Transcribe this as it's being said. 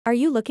Are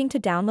you looking to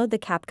download the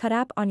CapCut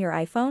app on your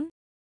iPhone?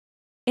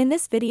 In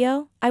this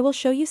video, I will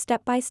show you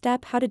step by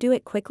step how to do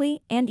it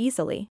quickly and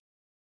easily.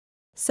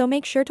 So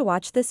make sure to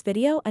watch this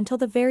video until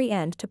the very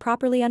end to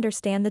properly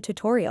understand the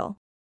tutorial.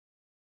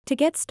 To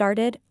get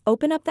started,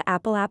 open up the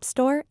Apple App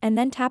Store and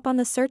then tap on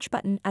the search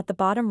button at the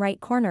bottom right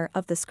corner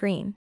of the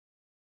screen.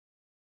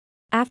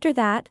 After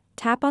that,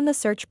 tap on the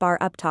search bar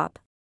up top.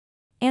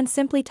 And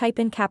simply type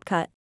in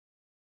CapCut.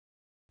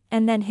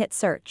 And then hit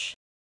search.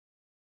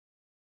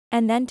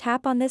 And then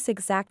tap on this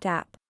exact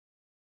app.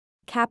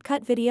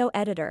 CapCut Video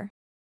Editor.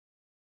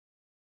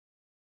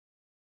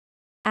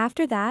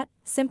 After that,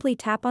 simply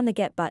tap on the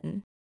Get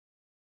button.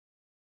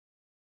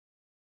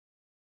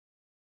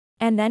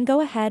 And then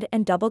go ahead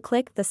and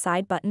double-click the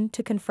side button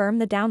to confirm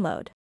the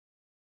download.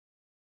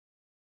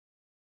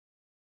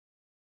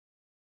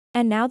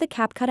 And now the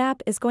CapCut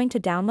app is going to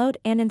download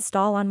and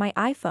install on my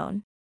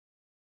iPhone.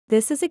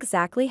 This is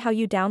exactly how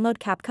you download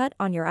CapCut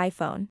on your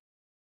iPhone.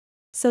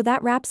 So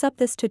that wraps up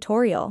this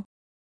tutorial.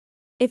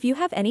 If you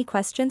have any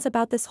questions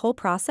about this whole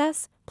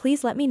process,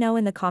 please let me know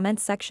in the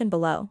comments section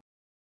below.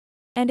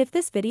 And if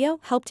this video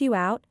helped you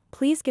out,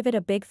 please give it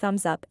a big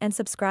thumbs up and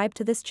subscribe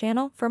to this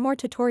channel for more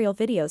tutorial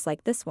videos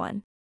like this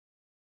one.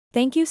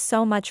 Thank you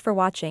so much for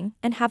watching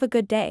and have a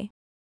good day.